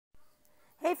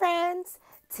Hey friends!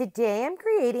 Today I'm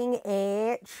creating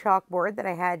a chalkboard that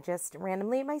I had just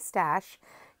randomly in my stash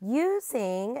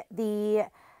using the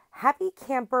Happy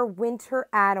Camper Winter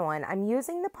add-on. I'm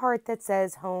using the part that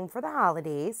says Home for the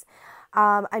Holidays.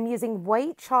 I'm using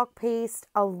white chalk paste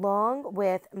along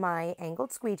with my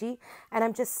angled squeegee, and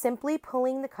I'm just simply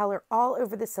pulling the color all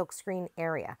over the silkscreen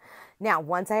area. Now,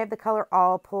 once I have the color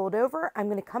all pulled over, I'm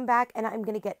going to come back and I'm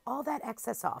going to get all that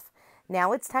excess off.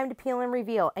 Now it's time to peel and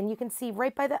reveal, and you can see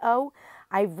right by the O,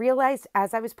 I realized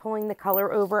as I was pulling the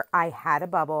color over, I had a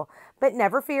bubble, but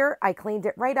never fear, I cleaned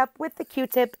it right up with the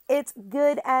Q-tip. It's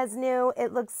good as new.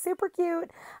 It looks super cute.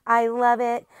 I love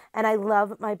it, and I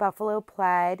love my buffalo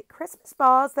plaid Christmas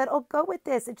balls that'll go with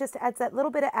this. It just adds that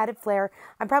little bit of added flair.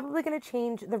 I'm probably going to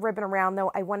change the ribbon around,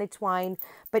 though. I wanted twine,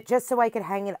 but just so I could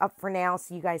hang it up for now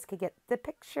so you guys could get the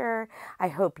picture. I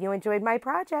hope you enjoyed my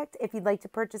project. If you'd like to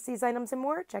purchase these items and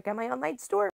more, check out my online store.